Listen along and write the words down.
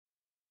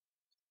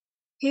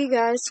Hey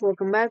guys,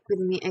 welcome back with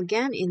me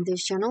again in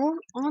this channel.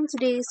 On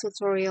today's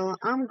tutorial,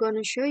 I'm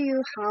gonna show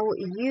you how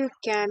you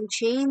can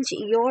change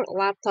your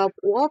laptop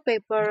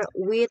wallpaper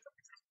with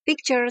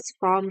pictures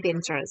from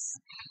Pinterest.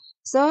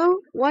 So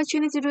what you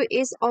need to do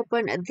is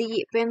open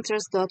the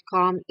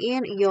pinterest.com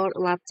in your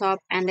laptop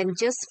and then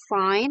just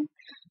find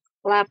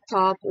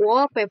laptop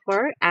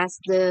wallpaper as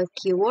the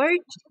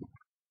keyword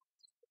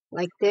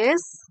like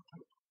this.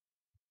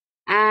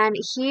 And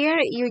here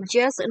you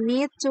just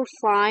need to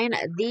find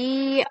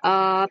the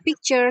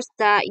pictures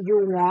that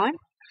you want.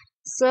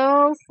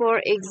 So for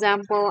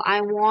example,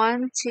 I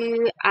want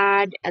to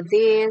add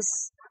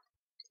this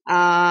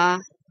uh,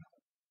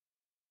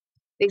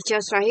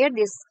 pictures right here,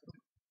 this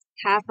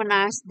have a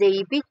nice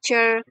day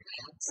picture.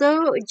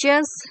 So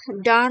just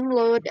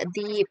download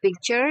the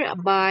picture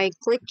by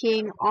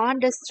clicking on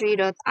the three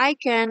dot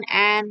icon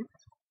and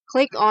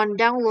click on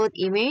download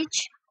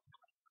image.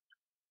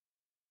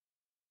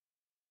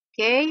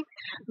 Okay,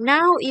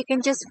 now you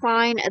can just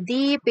find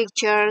the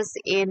pictures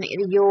in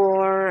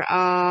your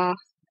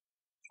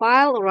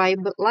file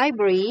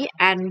library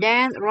and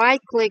then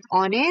right click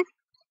on it,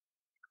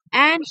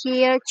 and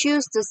here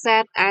choose to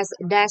set as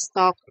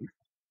desktop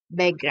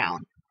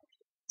background.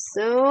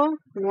 So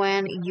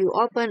when you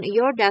open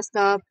your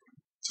desktop,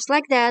 just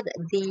like that,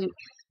 the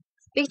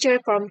picture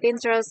from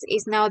Pinterest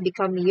is now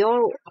become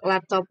your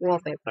laptop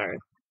wallpaper.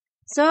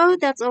 So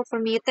that's all for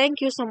me.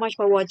 Thank you so much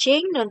for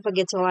watching. Don't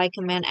forget to like,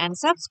 comment, and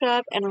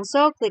subscribe, and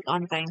also click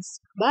on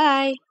thanks.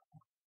 Bye.